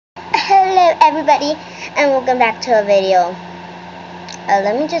Hello everybody and welcome back to a video.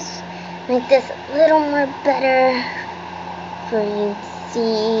 Let me just make this a little more better for you to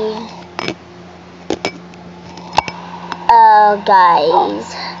see.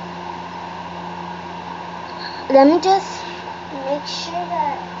 Guys, let me just make sure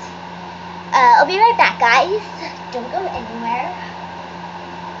that I'll be right back, guys. Don't go anywhere.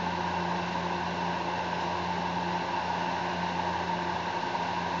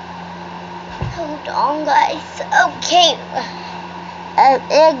 Hold on, guys. Okay.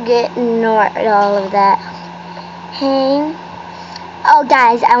 Ignore all of that. Hey. Oh,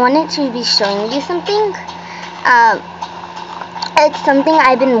 guys, I wanted to be showing you something. It's something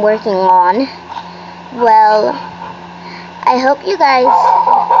I've been working on. Well, I hope you guys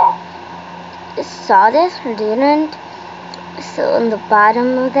saw this or didn't. So on the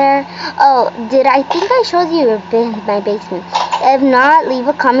bottom of there. Oh, I think I showed you my basement. If not, leave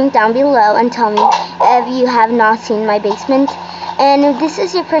a comment down below and tell me if you have not seen my basement. And if this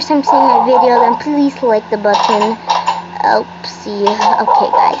is your first time seeing my video, then please like the button. Oopsie. Okay,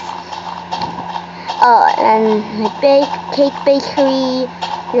 guys. Oh, and my cake bakery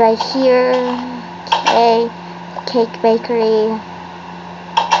right here. Okay, cake bakery.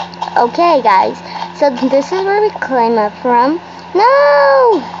 Okay, guys. So this is where we climb up from.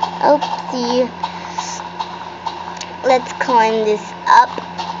 No! Oopsie. Let's climb this up.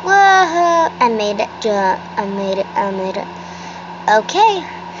 Whoa! I made it. I made it. Okay.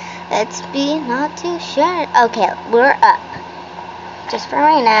 Let's be not too short. Okay, we're up. Just for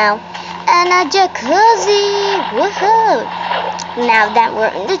right now. And a jacuzzi. Woohoo! Now that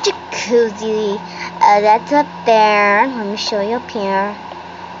we're in the jacuzzi, that's up there. Let me show you up here.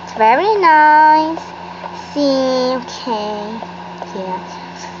 It's very nice. See, okay. Yeah.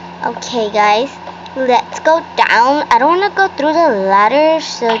 Okay, guys. Let's go down. I don't want to go through the ladder,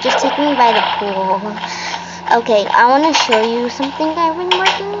 so just take me by the pool. Okay, I want to show you something I've been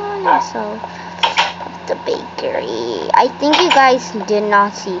working on. So, the bakery. I think you guys did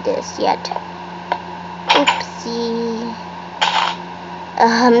not see this yet. Oopsie.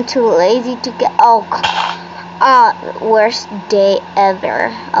 I'm too lazy to get. Oh, worst day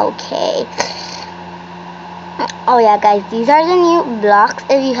ever. Okay. Oh yeah, guys, these are the new blocks.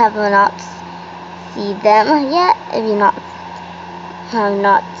 If you have not seen them yet, if you have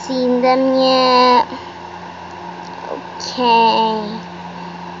not seen them yet. Okay.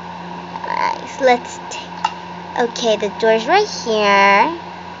 Nice. Let's okay, the door's right here.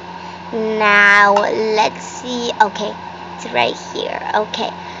 Now let's see. Okay, it's right here.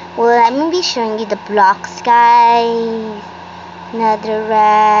 Okay. Well, I'm gonna be showing you the blocks, guys. Another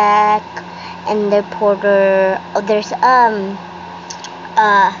rack and the porter. Oh, there's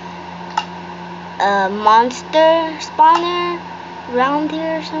monster spawner around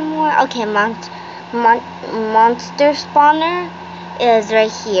here somewhere. Okay, monster spawner is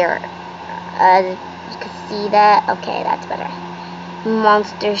right here. You can see that. Okay, that's better.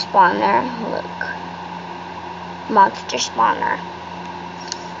 Monster spawner. Look, monster spawner.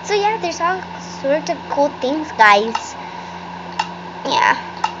 So yeah, there's all sorts of cool things, guys. Yeah.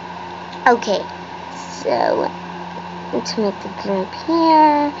 Okay. So let's make the drink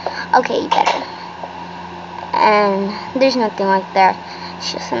here. Okay, better. And there's nothing like there.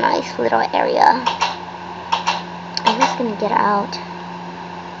 It's just a nice little area. I'm just gonna get out.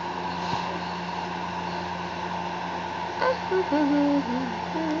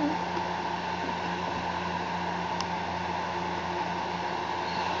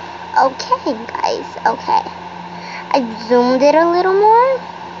 Okay, guys. Okay. I zoomed it a little more,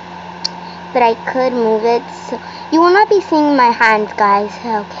 but I could move it. So you will not be seeing my hands, guys.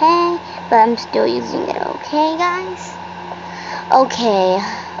 Okay, but I'm still using it. Okay, guys. Okay.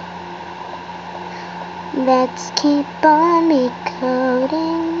 Let's keep on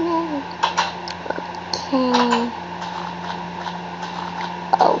recoding it. Okay.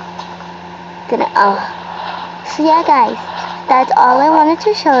 So yeah, guys, that's all I wanted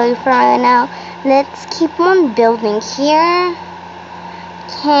to show you for right now. Let's keep on building here.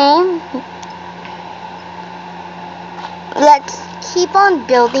 Okay. Let's keep on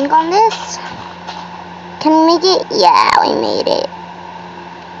building on this. Can we make it? Yeah, we made it.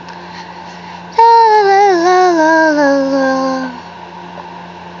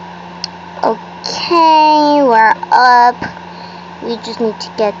 Okay, we're up. We just need to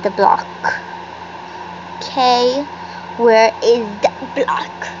get the block. Okay, where is the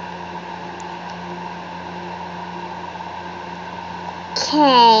block?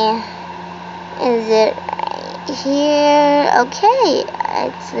 Okay, is it right here? Okay,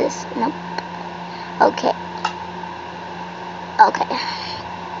 it's this. Nope. Okay. Okay.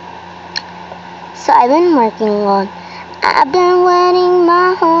 So I've been working on. I've been waiting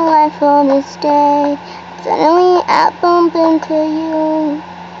my whole life for this day. Suddenly I bump into you.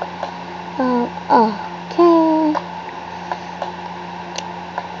 Okay.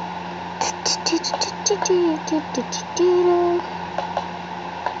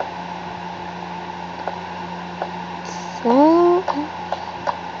 So,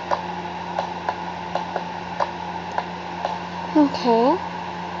 okay.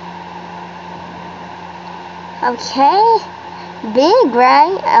 Okay. Big,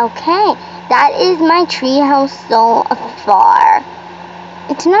 right? Okay. That is my treehouse so far.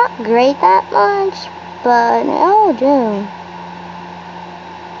 It's not great that much, but it'll do.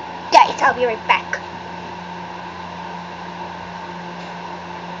 Guys, I'll be right back.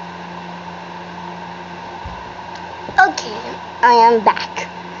 Okay, I am back.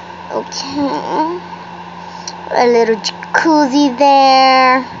 Okay. A little jacuzzi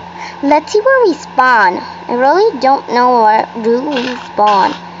there. Let's see where we spawn. I really don't know where we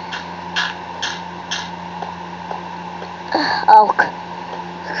spawn. Oh,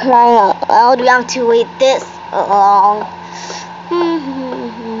 crying out loud, we have to wait this long.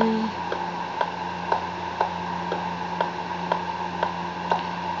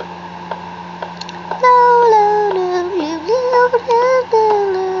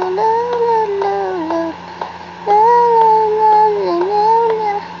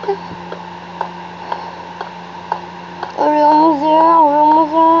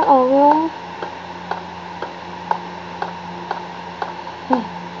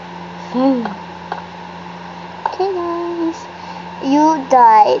 Okay guys, you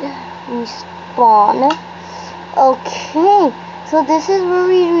died. Respawn. Okay, so this is where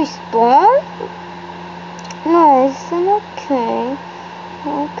we respawn? Nice, and okay.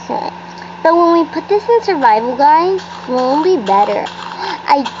 Okay. But when we put this in survival, guys, it won't be better.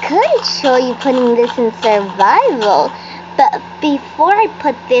 I could show you putting this in survival, but before I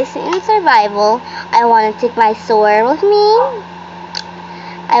put this in survival, I want to take my sword with me.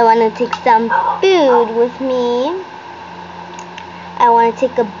 I want to take some food with me. I want to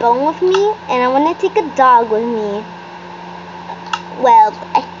take a bone with me, and I want to take a dog with me. Well,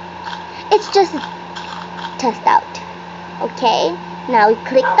 it's just a test out. Okay, now we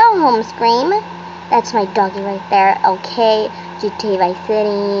click the home screen. That's my doggy right there. Okay, GTA Vice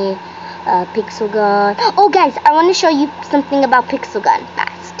City, Pixel Gun. Oh guys, I want to show you something about Pixel Gun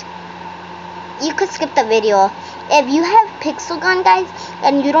fast. You could skip the video. If you have Pixel Gun, guys,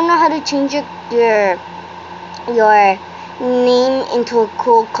 and you don't know how to change your name into a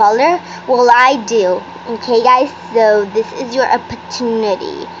cool color, well, I do. Okay guys, so this is your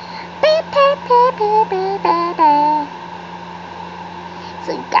opportunity.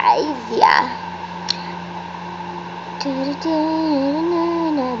 So guys, yeah.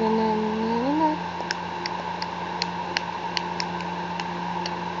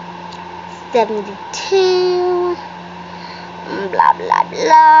 72. Blah blah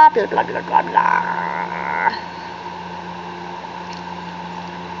blah blah blah blah blah blah.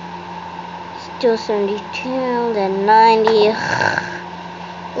 Still 72, then 90.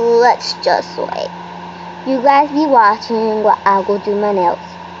 Let's just wait. You guys be watching while I go do my nails.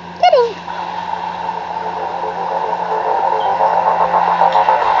 Kidding.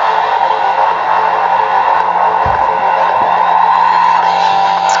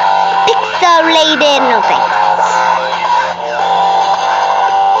 Pixelated, no thanks.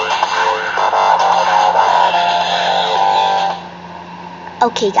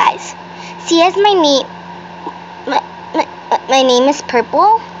 Okay guys, see as my name, my name is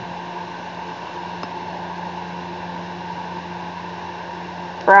Purple.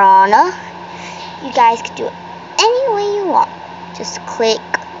 Brana. You guys can do it any way you want. Just click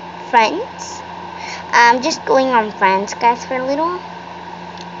friends. I'm just going on friends, guys, for a little.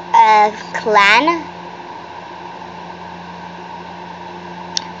 Clan.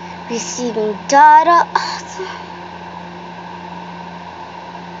 Receiving data. Awesome.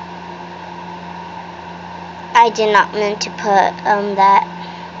 I did not mean to put that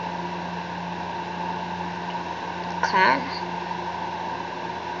clan.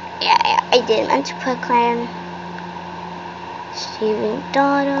 Yeah, I did meant to put clan. Receiving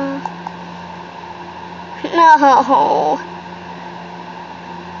data. No.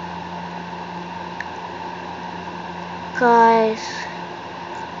 Guys.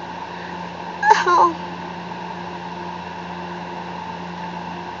 Oh.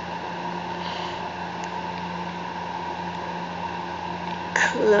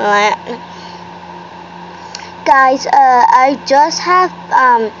 Guys, I just have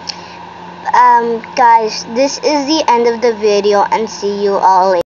guys, this is the end of the video, and see you all later.